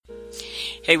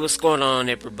Hey, what's going on,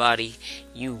 everybody?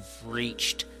 You've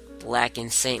reached Black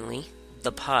and Saintly,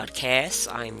 the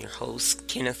podcast. I'm your host,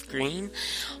 Kenneth Green.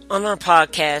 On our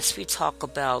podcast, we talk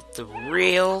about the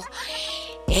real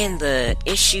and the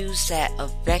issues that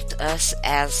affect us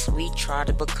as we try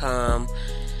to become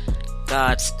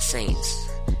God's saints.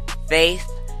 Faith,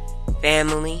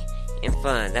 family, and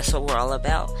fun. That's what we're all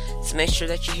about. So make sure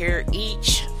that you're here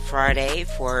each Friday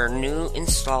for new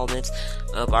installments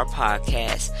of our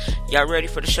podcast. Y'all ready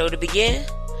for the show to begin?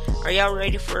 Are y'all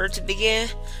ready for it to begin?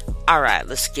 Alright,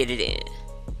 let's get it in.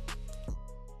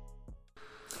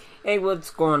 Hey,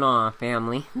 what's going on,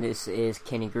 family? This is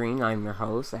Kenny Green. I'm your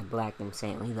host at Black and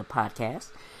Saintly, the podcast.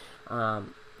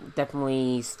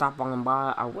 Definitely stop on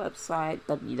by our website,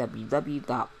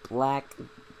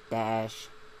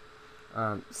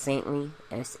 www.black-saintly,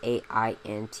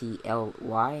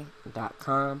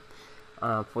 SAINTLY.com,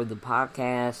 for the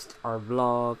podcast, our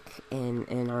vlog,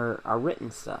 and our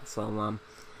written stuff. So,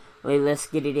 let's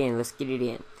get it in.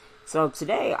 So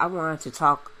today I wanted to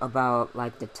talk about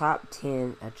like the top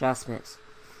 10 adjustments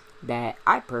that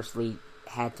I personally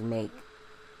had to make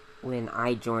when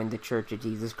I joined the Church of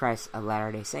Jesus Christ of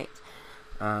Latter-day Saints.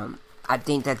 I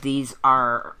think that these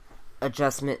are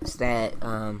adjustments that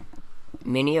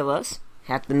many of us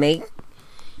have to make,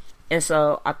 and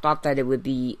so I thought that it would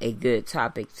be a good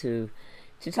topic to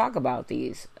talk about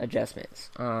these adjustments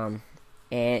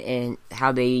and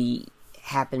how they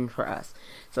happen for us.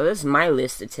 So this is my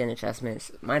list of 10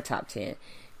 adjustments, my top 10.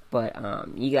 But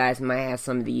you guys might have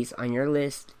some of these on your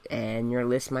list, and your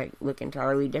list might look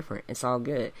entirely different. It's all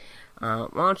good. Why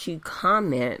don't you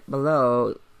comment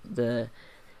below the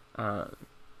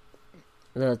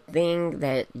thing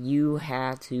that you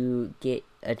have to get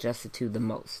adjusted to the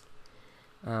most.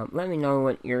 Let me know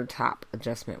what your top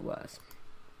adjustment was.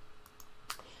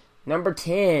 Number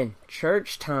 10,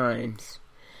 church times.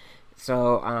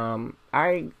 So,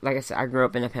 like I said, I grew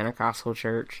up in a Pentecostal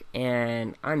church,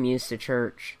 and I'm used to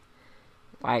church,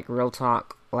 like, real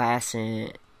talk,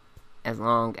 lasting as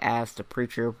long as the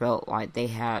preacher felt like they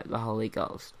had the Holy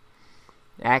Ghost.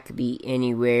 That could be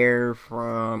anywhere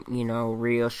from,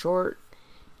 real short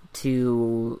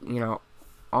to,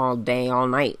 all day, all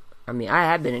night. I mean, I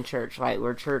have been in church, like,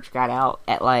 where church got out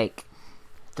at,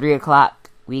 3 o'clock.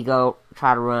 We go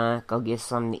try to run, go get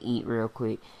something to eat real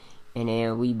quick, and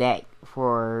then we back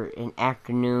for an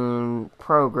afternoon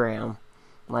program,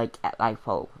 at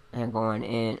 4, and going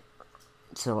in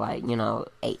to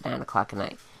 8, 9 o'clock at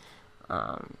night.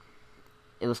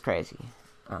 It was crazy.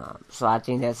 So I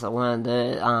think that's one of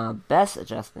the best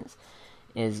adjustments,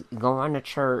 is going to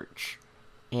church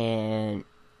and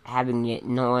having it,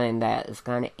 knowing that it's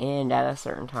going to end at a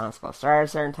certain time. It's going to start at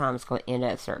a certain time, it's going to end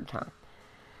at a certain time.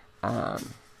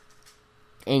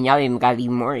 And y'all even got it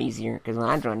even more easier, because when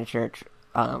I joined the church,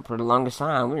 for the longest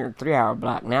time, we were a 3-hour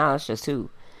block. Now it's just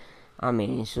 2. I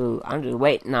mean, shoot, I'm just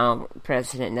waiting on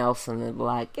President Nelson to be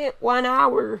like, get 1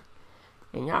 hour.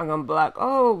 And y'all gonna be like,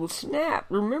 oh, snap,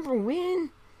 remember when?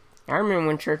 I remember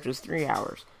when church was 3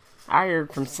 hours. I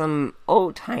heard from some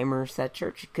old-timers that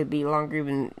church could be longer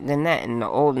even than that in the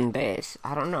olden days.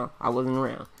 I don't know. I wasn't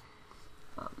around.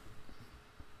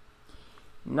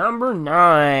 Number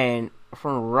 9,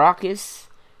 from raucous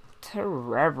to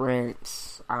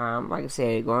reverence. Like I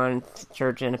said, going to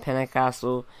church in a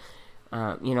Pentecostal,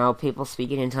 people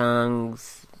speaking in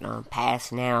tongues,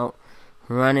 passing out,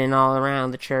 running all around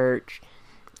the church,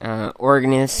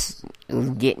 organists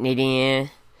getting it in.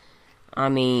 I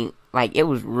mean, it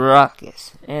was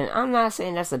ruckus. And I'm not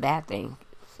saying that's a bad thing.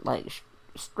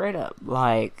 Straight up.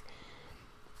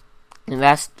 And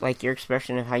that's, your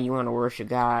expression of how you want to worship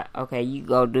God. Okay, you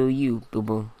go do you,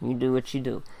 boo-boo. You do what you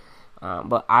do.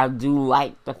 But I do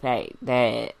like the fact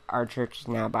that our church is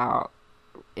now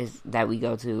that we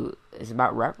go to is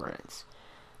about reverence.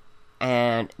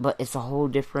 But it's a whole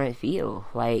different feel.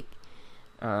 My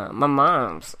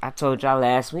mom's, I told y'all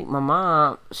last week, my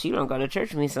mom, she don't go to church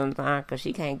with me sometimes because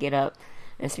she can't get up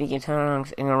and speak in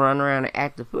tongues and run around and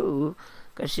act the fool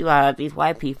because she like, these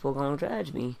white people gonna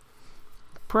judge me.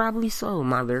 Probably so,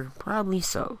 mother. Probably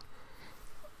so.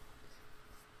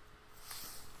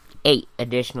 8,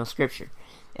 additional scripture.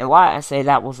 And why I say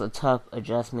that was a tough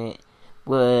adjustment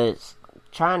was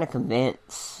trying to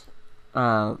convince,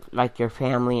 your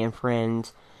family and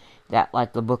friends that,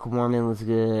 the Book of Mormon was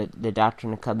good, the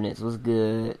Doctrine of Covenants was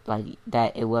good,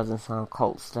 that it wasn't some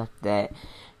cult stuff that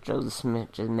Joseph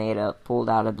Smith just made up, pulled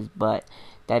out of his butt,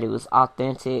 that it was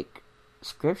authentic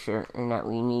scripture, and that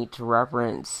we need to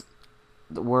reverence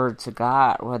the words of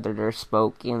God, whether they're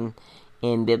spoken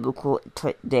in biblical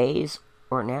days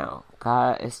or now.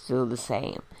 God is still the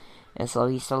same, and so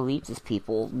he still leads his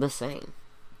people the same.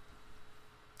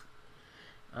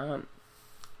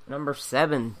 Number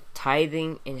 7,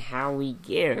 tithing and how we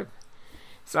give.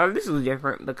 So this was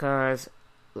different because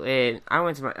when I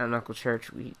went to my aunt and uncle church,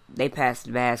 they passed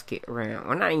the basket around.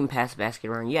 Well, not even passed the basket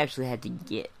around. You actually had to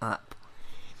get up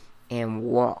and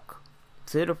walk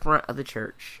to the front of the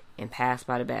church and pass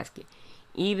by the basket,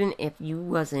 even if you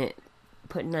wasn't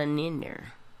putting nothing in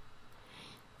there.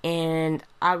 And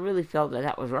I really felt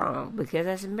that was wrong, because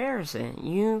that's embarrassing.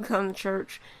 You come to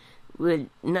church with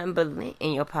nothing but lint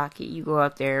in your pocket. You go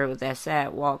out there with that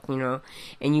sad walk, and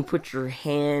you put your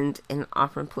hand in the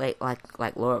offering plate,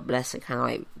 like Lord bless it, kind of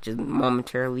like just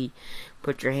momentarily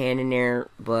put your hand in there,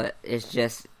 but it's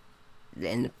just,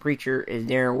 and the preacher is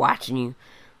there watching you,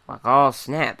 like, oh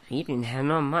snap, he didn't have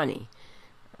no money.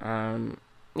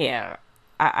 Yeah,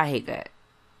 I hate that.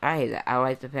 I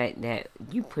like the fact that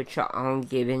you put your own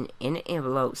giving in an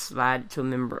envelope, slide it to a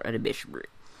member of the bishopric.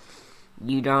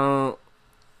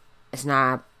 It's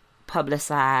not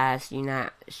publicized. You're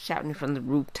not shouting from the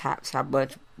rooftops how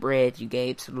much bread you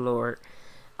gave to the Lord.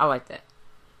 I like that.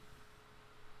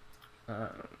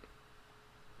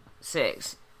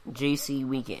 6, GC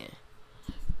weekend.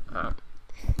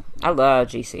 I love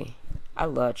GC. I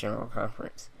love General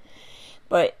Conference.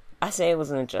 But I say it was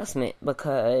an adjustment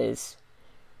because,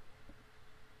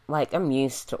 I'm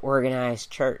used to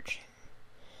organized church.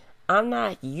 I'm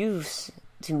not used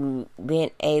to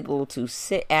being able to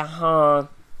sit at home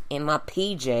in my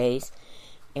PJs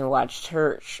and watch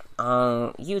church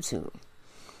on YouTube.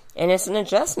 And it's an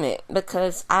adjustment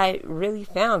because I really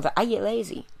found that I get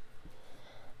lazy.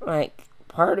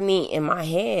 Part of me in my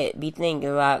head be thinking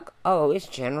oh, it's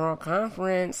General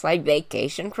Conference,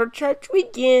 vacation for church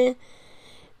weekend.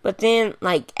 But then,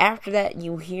 after that,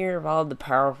 you hear of all the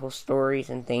powerful stories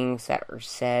and things that are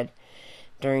said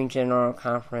during General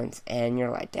Conference, and you're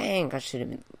like, dang, I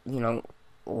should have,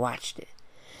 watched it.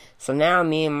 So now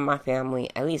me and my family,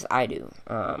 at least I do,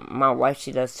 my wife,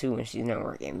 she does too when she's not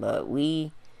working, but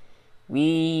we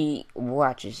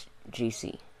watch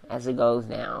GC as it goes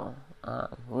down.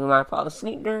 We might fall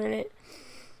asleep during it.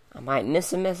 I might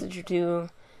miss a message or two,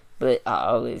 but I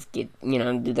always get,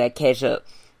 do that catch up,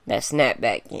 that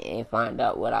snapback, and find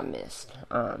out what I missed.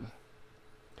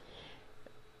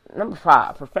 Number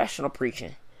 5, professional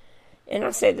preaching. And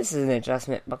I say this is an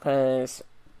adjustment because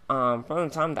from the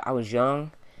time that I was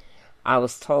young, I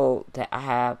was told that I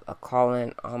have a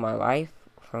calling on my life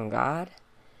from God.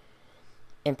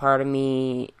 And part of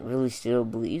me really still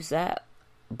believes that.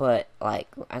 But,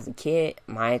 as a kid,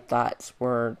 my thoughts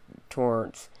were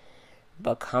towards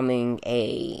becoming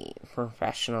a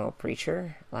professional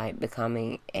preacher,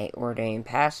 becoming a ordained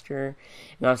pastor.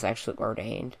 And I was actually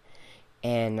ordained.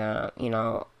 And,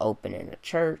 opening a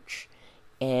church.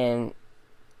 And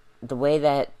the way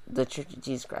that the Church of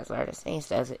Jesus Christ of Latter-day Saints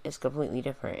does it is completely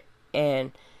different.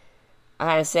 And I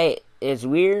gotta say, it's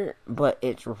weird, but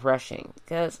it's refreshing.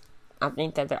 Because I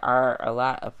think that there are a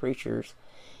lot of preachers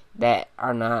that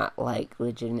are not,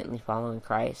 legitimately following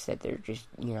Christ. That they're just,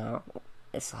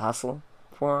 it's a hustle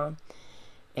for them.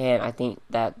 And I think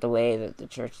that the way that the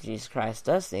Church of Jesus Christ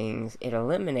does things, it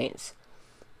eliminates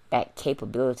that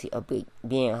capability of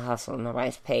being a hustle.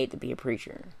 Nobody's paid to be a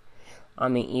preacher. I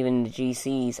mean, even the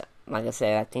GCs, like I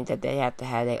said, I think that they have to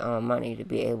have their own money to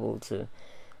be able to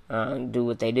do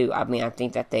what they do. I mean, I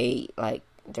think that they,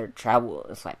 their travel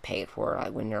is, paid for,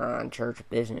 when they're on church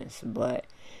business. But,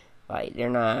 they're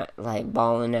not,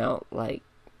 balling out,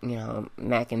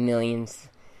 macking millions.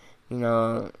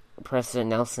 President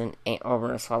Nelson ain't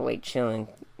over in Salt Lake chilling,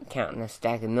 counting a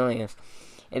stack of millions.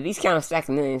 If he's counting a stack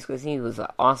of millions, because he was an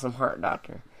awesome heart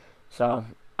doctor. So,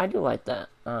 I do like that.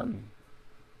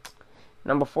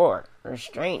 Number 4,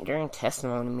 restraint during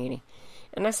testimony meeting.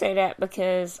 And I say that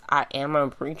because I am a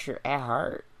preacher at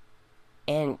heart.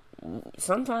 And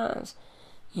sometimes,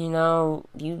 you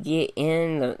get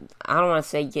in I don't want to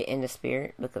say get in the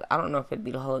spirit, because I don't know if it'd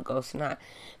be the Holy Ghost or not.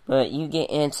 But you get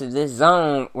into this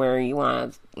zone where you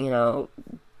want to,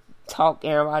 talk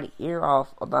everybody's ear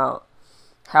off about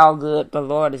how good the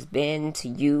Lord has been to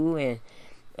you.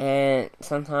 And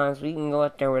sometimes we can go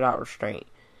out there without restraint.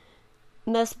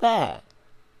 And that's bad.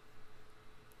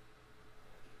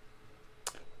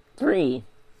 3,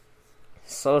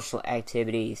 social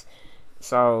activities.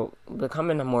 So,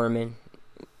 becoming a Mormon,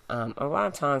 a lot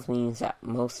of times means that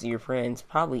most of your friends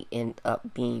probably end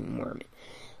up being Mormon.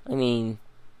 I mean,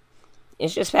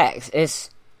 it's just facts. It's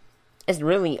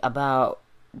really about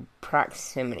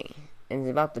proximity. It's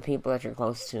about the people that you're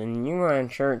close to. And you run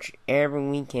church every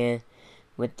weekend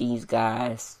with these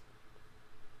guys,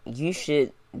 you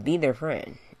should be their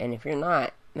friend. And if you're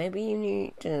not, maybe you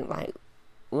need to,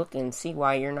 look and see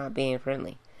why you're not being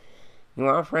friendly. You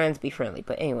want friends, be friendly.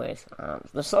 But anyways,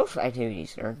 the social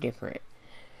activities are different.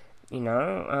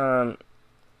 I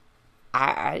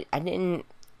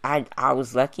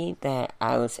was lucky that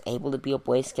I was able to be a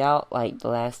Boy Scout like the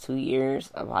last 2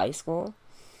 years of high school.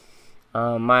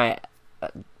 My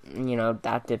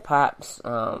adopted pops,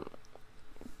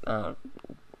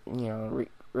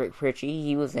 Rick Pritchie,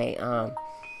 he was a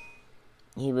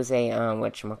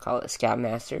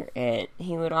scoutmaster, and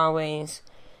he would always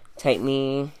take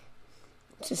me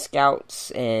to scouts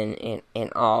and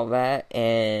all that,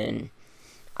 and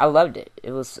I loved it.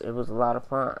 It was a lot of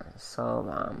fun.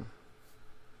 So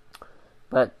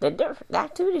but the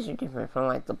activities are different from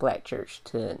like the Black church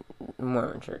to the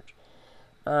Mormon church.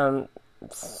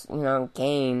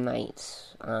 Game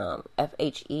nights,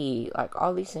 FHE, like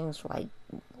all these things were like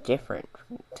different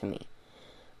to me.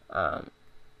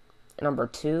 Number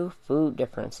 2, food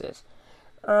differences.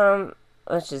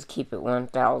 Let's just keep it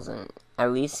 1,000.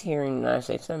 At least here in the United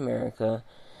States of America,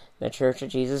 the Church of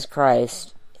Jesus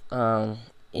Christ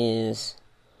is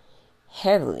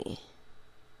heavily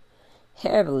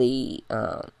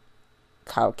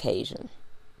Caucasian.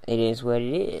 It is what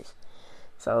it is.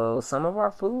 So some of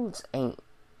our foods ain't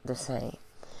the same.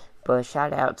 But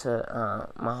shout out to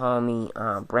my homie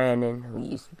Brandon, who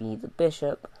used to be the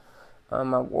bishop on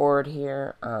my ward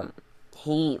here.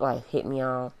 He hit me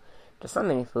on to so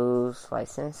many foods, like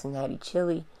Cincinnati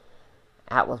chili.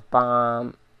 That was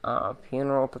bomb.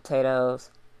 Funeral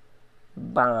potatoes,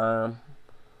 bomb.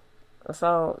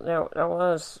 So there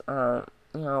was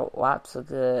lots of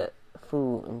good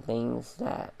food and things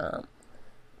that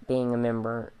being a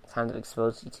member kind of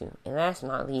exposed you to. And last but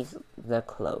not least, the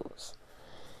clothes.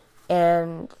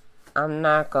 And I'm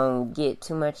not gonna get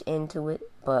too much into it,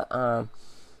 but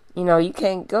you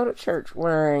can't go to church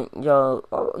wearing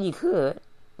you could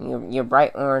your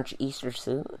bright orange Easter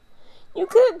suit. You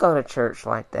could go to church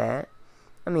like that.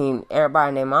 I mean, everybody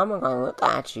and their mama gonna look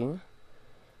at you.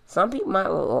 Some people might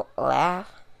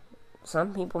laugh.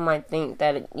 Some people might think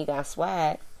that you got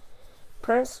swag.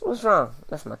 Prince, what's wrong?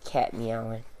 That's my cat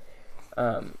meowing.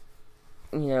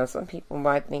 Some people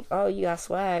might think, oh, you got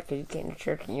swag because you came to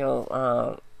church in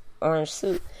your orange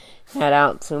suit. Shout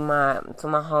out to my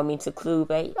homie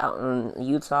Taklube out in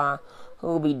Utah, who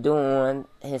will be doing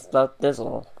his stuff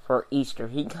thistle for Easter.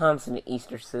 He comes in the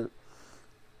Easter suit,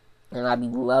 and I be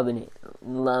loving it,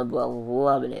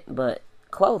 loving it. But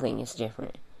clothing is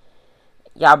different.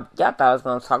 Y'all thought I was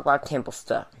gonna talk about temple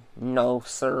stuff. No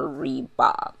sirree,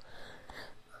 Bob.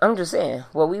 I'm just saying,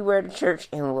 what we wear to church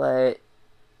and what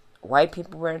white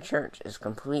people wear to church is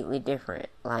completely different.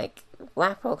 Like,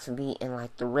 black folks would be in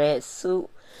like the red suit,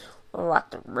 or like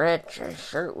the red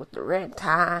shirt with the red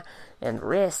tie, and the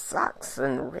red socks,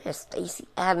 and the red Stacey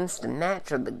Adams to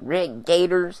match, or the red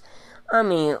gaiters. I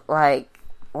mean, like,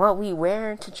 what we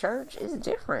wear to church is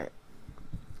different.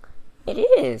 It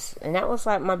is. And that was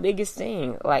like my biggest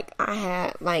thing. Like, I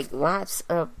had like lots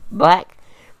of black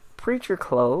preacher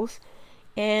clothes,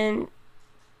 and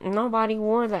nobody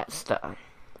wore that stuff.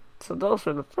 So those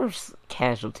were the first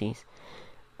casualties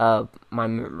of my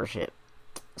membership.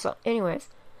 So anyways,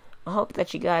 I hope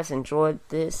that you guys enjoyed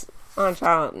this. Make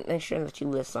sure that you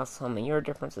list out some of your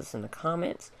differences in the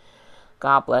comments.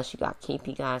 God bless you. God keep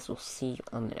you guys. We'll see you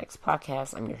on the next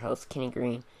podcast. I'm your host, Kenny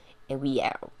Green, and we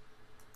out.